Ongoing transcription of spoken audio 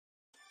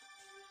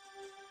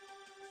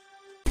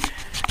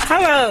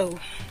Hello,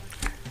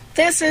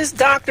 this is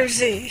Dr.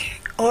 Z,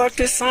 or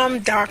to some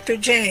Dr.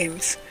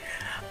 James.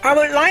 I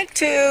would like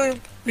to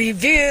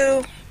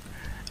review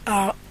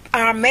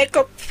our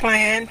makeup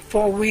plan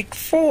for week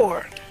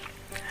 4.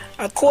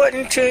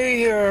 According to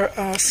your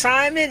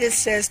assignment, it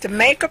says to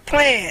make a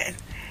plan,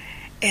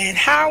 and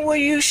how will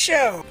you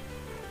show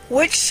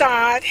which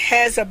side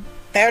has a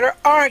better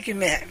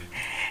argument?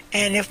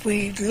 And if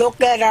we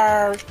look at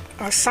our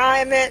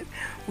assignment,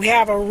 we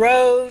have a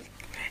road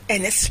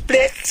and it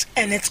splits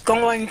and it's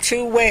going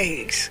 2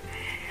 ways.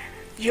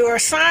 Your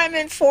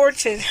assignment for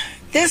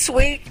this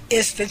week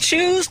is to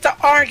choose the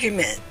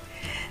argument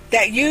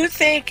that you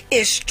think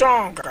is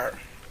stronger,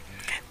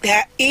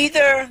 that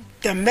either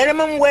the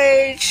minimum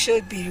wage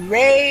should be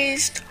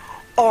raised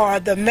or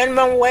the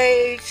minimum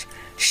wage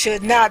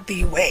should not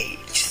be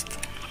raised.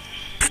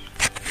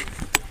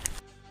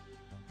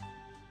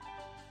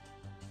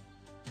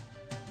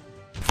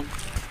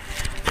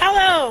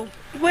 Hello,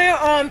 we're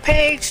on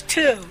page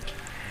 2.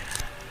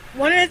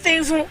 One of the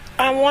things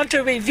I want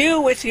to review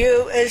with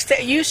you is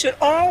that you should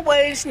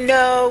always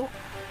know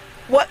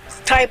what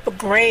type of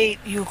grade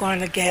you're going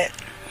to get.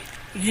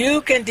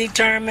 You can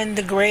determine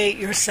the grade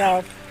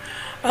yourself.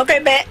 Okay,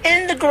 but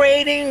in the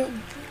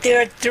grading,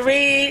 there are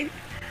 3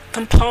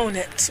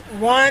 components.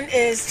 One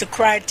is the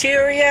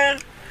criteria,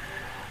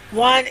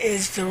 one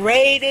is the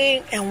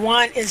rating, and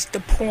one is the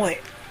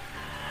point.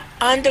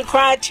 Under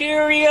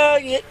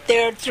criteria,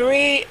 there are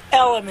 3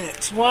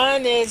 elements.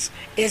 One is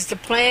the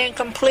plan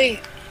complete?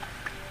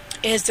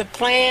 Is the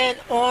plan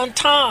on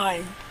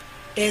time?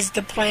 Is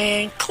the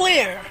plan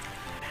clear?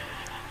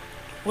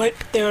 What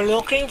they're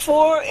looking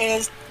for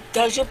is,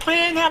 does your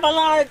plan have a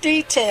lot of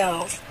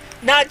details?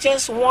 Not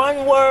just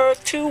 1 word,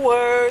 2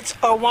 words,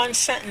 or 1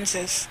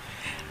 sentences.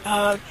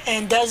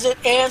 And does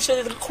it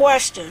answer the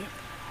question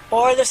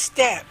or the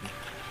step?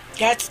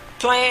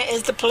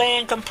 Is the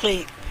plan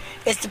complete?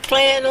 Is the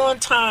plan on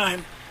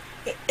time?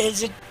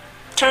 Is it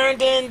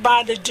turned in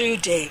by the due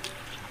date?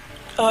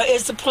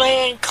 Is the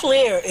plan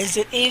clear? Is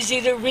it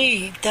easy to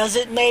read? Does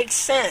it make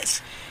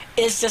sense?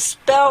 Is the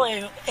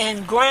spelling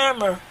and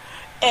grammar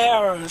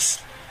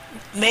errors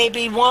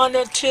maybe 1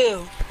 or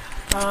 2?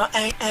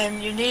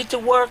 And you need to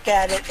work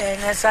at it.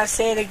 And as I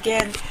said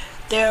again,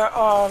 there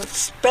are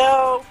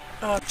spell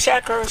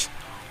checkers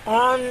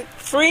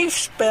free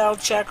spell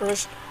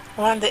checkers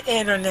on the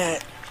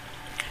internet.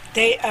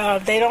 They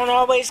don't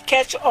always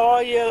catch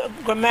all your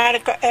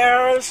grammatical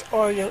errors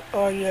or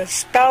your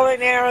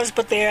spelling errors,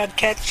 but they'll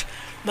catch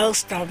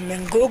most of them.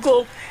 And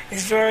Google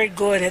is very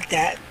good at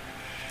that.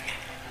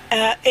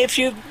 If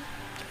you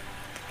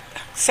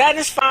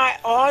satisfy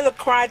all the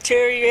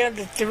criteria,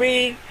 the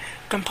 3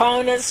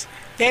 components,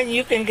 then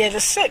you can get a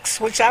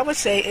 6, which I would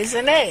say is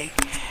an A.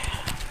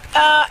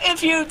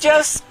 If you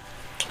just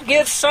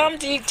give some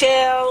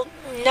detail,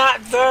 not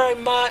very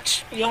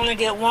much, you only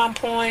get 1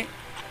 point.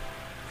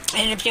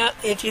 And if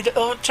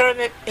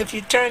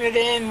you turn it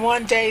in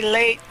 1 day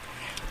late,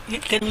 you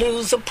can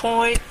lose a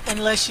point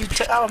unless you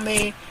tell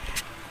me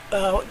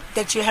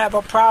that you have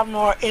a problem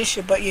or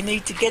issue. But you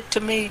need to get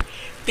to me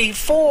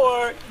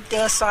before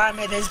the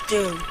assignment is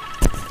due,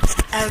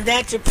 and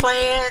that your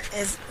plan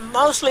is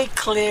mostly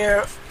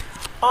clear.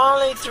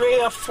 Only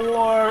 3 or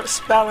 4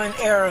 spelling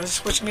errors,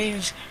 which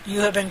means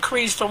you have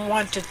increased from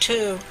 1 to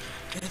 2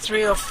 to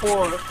 3 or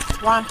 4,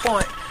 1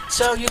 point.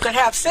 So you could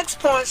have 6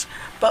 points,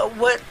 but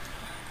with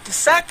the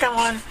second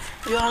one,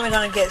 you're only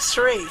going to get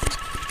 3.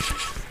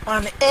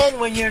 On the end,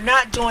 when you're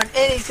not doing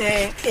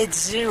anything, it's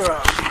 0.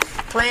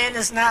 The plan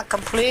is not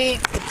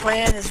complete. The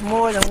plan is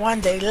more than 1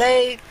 day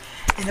late,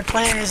 and the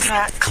plan is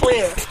not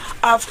clear.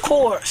 Of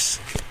course,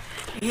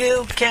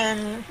 you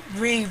can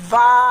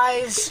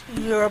revise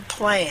your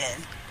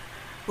plan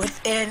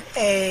within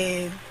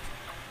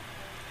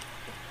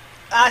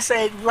I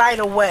say right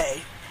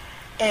away,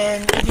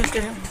 and you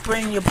can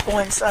bring your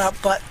points up.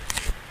 But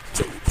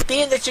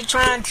being that you're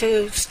trying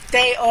to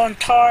stay on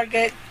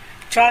target,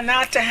 try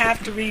not to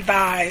have to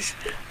revise,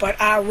 but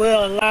I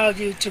will allow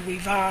you to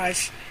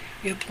revise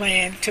your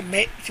plan to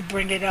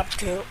bring it up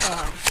to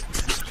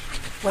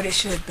what it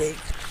should be.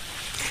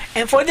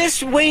 And for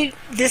this week,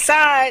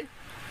 decide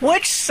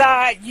which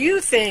side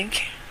you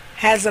think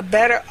has a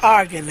better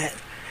argument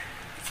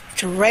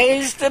to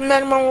raise the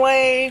minimum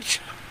wage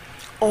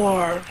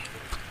or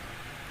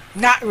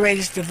not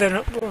raise the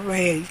minimum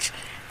wage.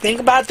 Think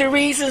about the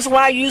reasons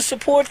why you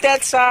support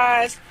that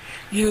side.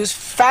 Use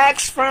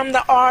facts from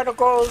the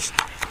articles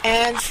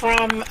and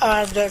from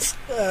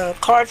the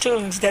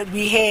cartoons that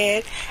we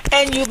had,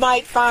 and you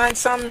might find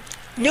some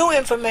new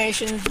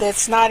information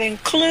that's not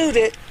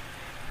included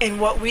in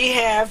what we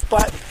have,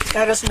 but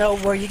let us know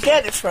where you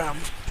get it from.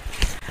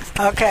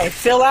 Okay,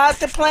 fill out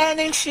the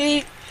planning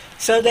sheet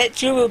so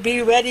that you will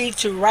be ready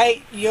to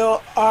write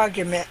your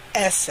argument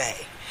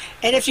essay.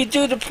 And if you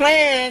do the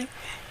plan,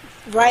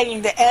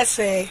 writing the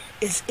essay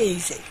is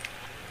easy.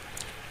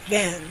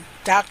 Then,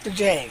 Dr.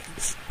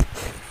 James.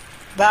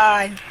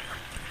 Bye.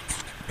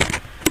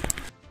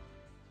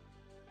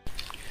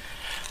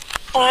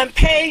 On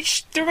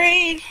page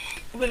 3,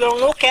 we're going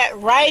to look at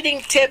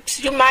writing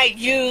tips you might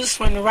use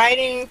when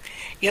writing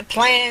your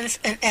plans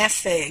and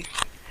essay.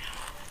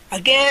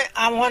 Again,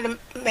 I want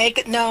to make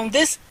it known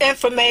this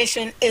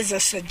information is a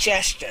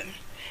suggestion.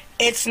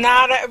 It's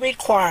not a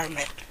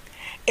requirement.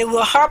 It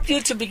will help you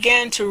to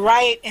begin to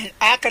write an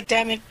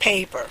academic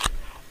paper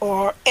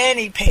or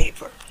any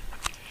paper.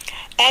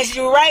 As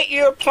you write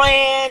your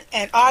plan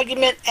and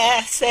argument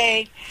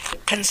essay,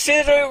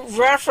 consider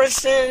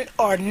referencing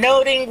or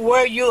noting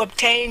where you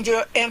obtained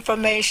your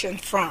information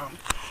from.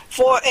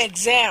 For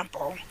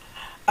example,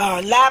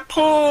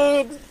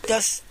 Lampoon,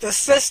 the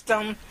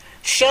system,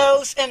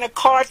 shows in a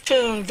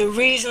cartoon the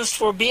reasons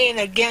for being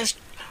against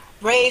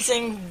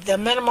raising the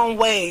minimum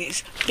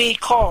wage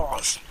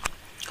because.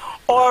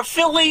 Or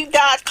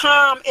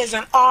Philly.com is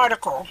an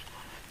article,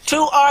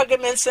 2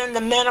 arguments in the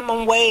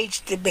minimum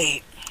wage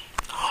debate.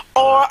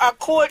 Or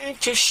according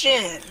to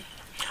Shin,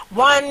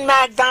 one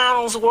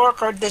McDonald's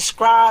worker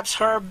describes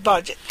her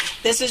budget.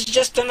 This is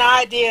just an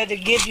idea to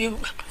give you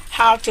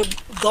how to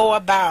go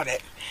about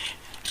it.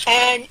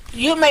 And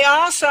you may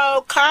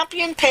also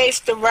copy and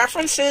paste the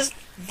references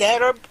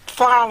that are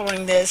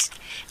following this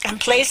and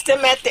place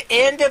them at the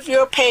end of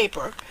your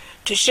paper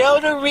to show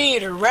the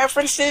reader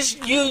references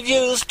you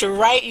used to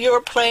write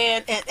your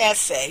plan and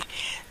essay.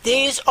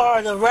 These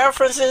are the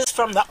references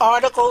from the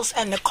articles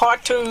and the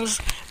cartoons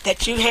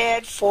that you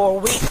had for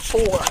week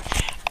 4.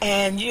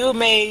 And you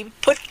may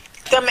put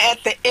them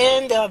at the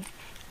end of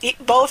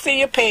both of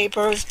your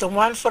papers, the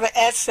one for the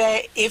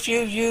essay if you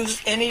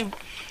use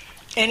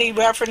any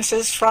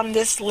references from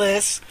this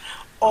list,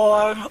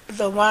 or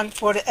the one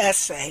for the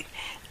essay.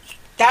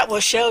 That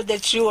will show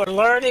that you are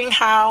learning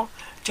how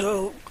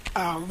to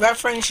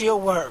reference your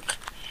work.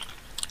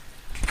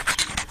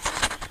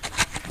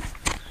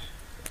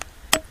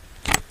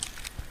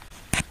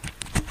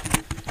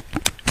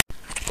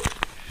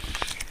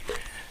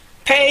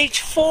 Page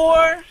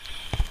 4.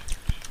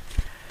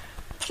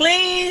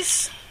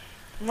 Please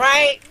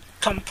write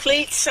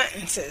complete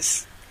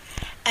sentences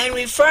and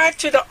refer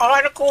to the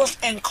articles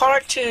and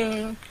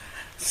cartoons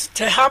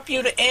to help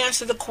you to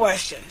answer the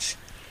questions.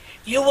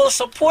 You will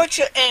support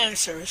your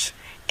answers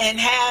and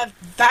have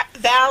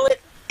valid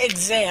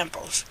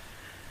examples.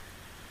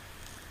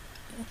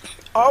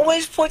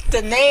 Always put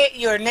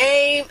your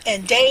name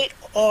and date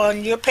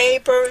on your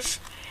papers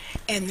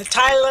and the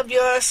title of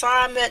your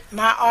assignment,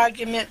 my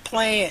argument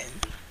plan.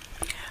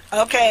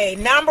 Okay,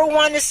 number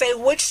 1 is say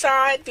which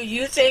side do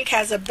you think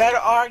has a better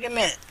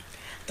argument?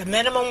 The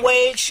minimum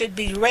wage should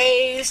be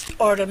raised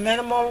or the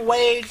minimum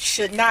wage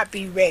should not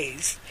be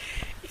raised.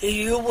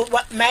 You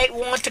might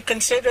want to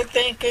consider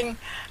thinking,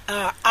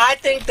 I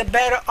think the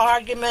better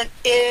argument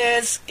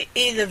is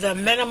either the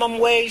minimum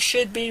wage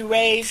should be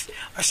raised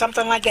or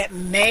something like that.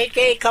 Make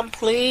a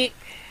complete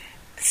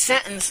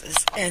sentences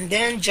and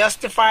then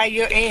justify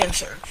your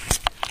answer.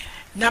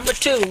 Number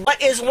 2,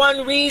 what is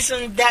one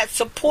reason that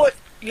supports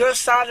your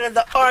side of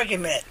the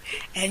argument?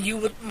 And you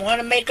would want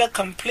to make a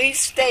complete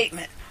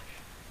statement.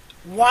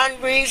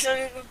 One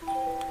reason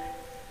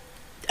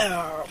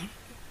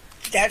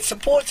that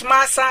supports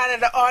my side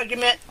of the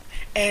argument,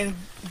 and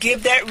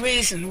give that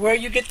reason, where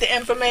you get the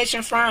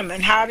information from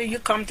and how do you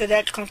come to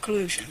that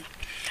conclusion.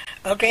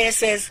 Okay, it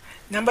says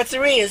number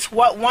 3 is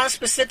what one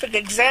specific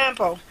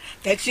example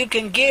that you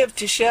can give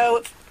to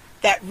show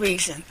that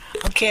reason.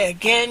 Okay,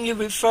 again, you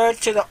refer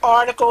to the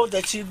article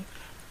that you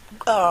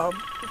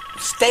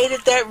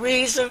stated that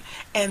reason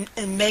and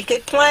make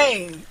it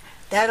plain.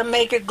 That'll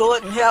make it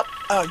good and help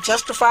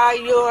justify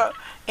your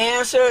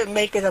answer and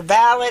make it a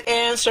valid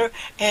answer,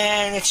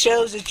 and it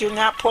shows that you're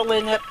not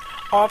pulling it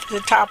off the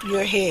top of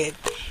your head.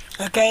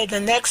 Okay, the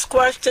next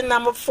question,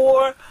 number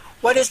 4,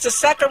 what is the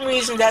second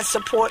reason that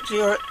supports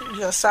your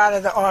side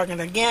of the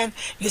argument? Again,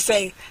 you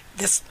say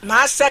the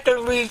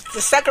second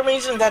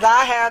reason that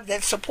I have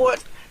that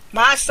supports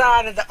my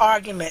side of the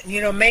argument.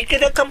 Make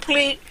it a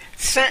complete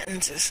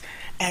sentences,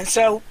 and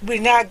so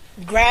we're not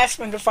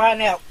grasping to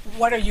find out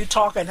what are you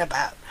talking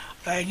about.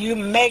 You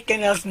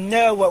making us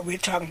know what we're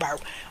talking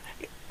about.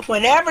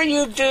 Whenever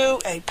you do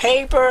a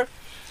paper,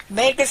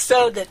 make it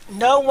so that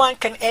no one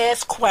can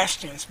ask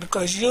questions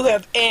because you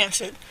have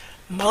answered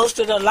most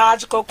of the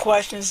logical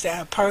questions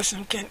that a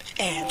person can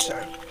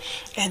answer.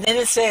 And then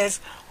it says,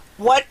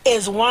 what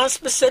is one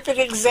specific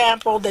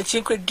example that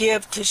you could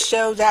give to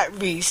show that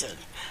reason?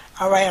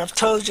 All right, I've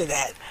told you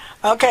that.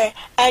 Okay,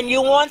 and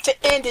you want to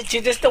end it.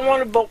 You just don't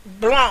want to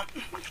blunt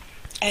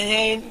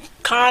and then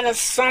kind of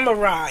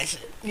summarize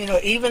it.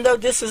 Even though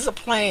this is a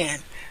plan,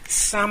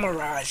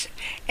 summarize it.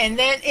 And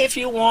then if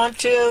you want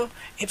to,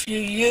 if you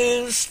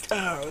used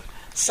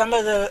some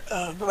of the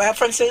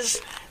references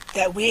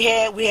that we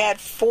had we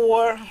have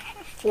 2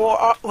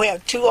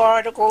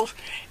 articles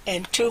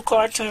and 2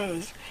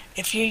 cartoons.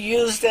 If you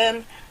use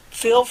them,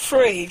 feel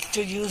free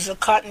to use a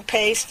cut and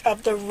paste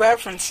of the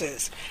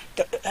references.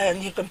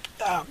 And you can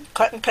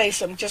cut and paste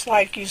them just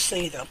like you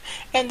see them.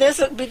 And this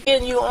will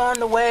begin you on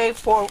the way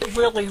for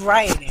really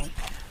writing.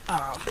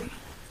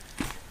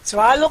 So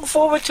I look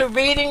forward to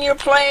reading your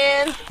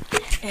plan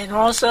and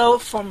also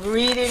from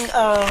reading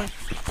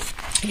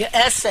your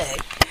essay.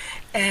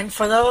 And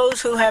for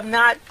those who have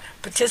not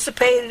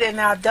participated in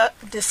our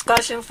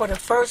discussion for the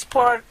first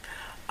part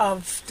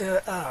of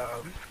the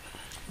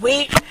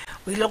week,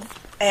 we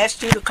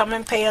ask you to come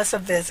and pay us a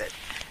visit.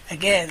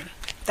 Again,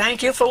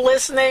 thank you for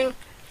listening.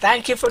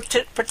 Thank you for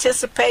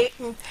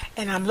participating.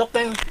 And I'm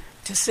looking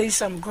to see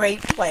some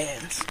great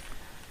plans.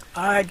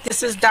 All right,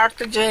 this is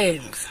Dr.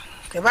 James.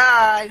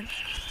 Goodbye.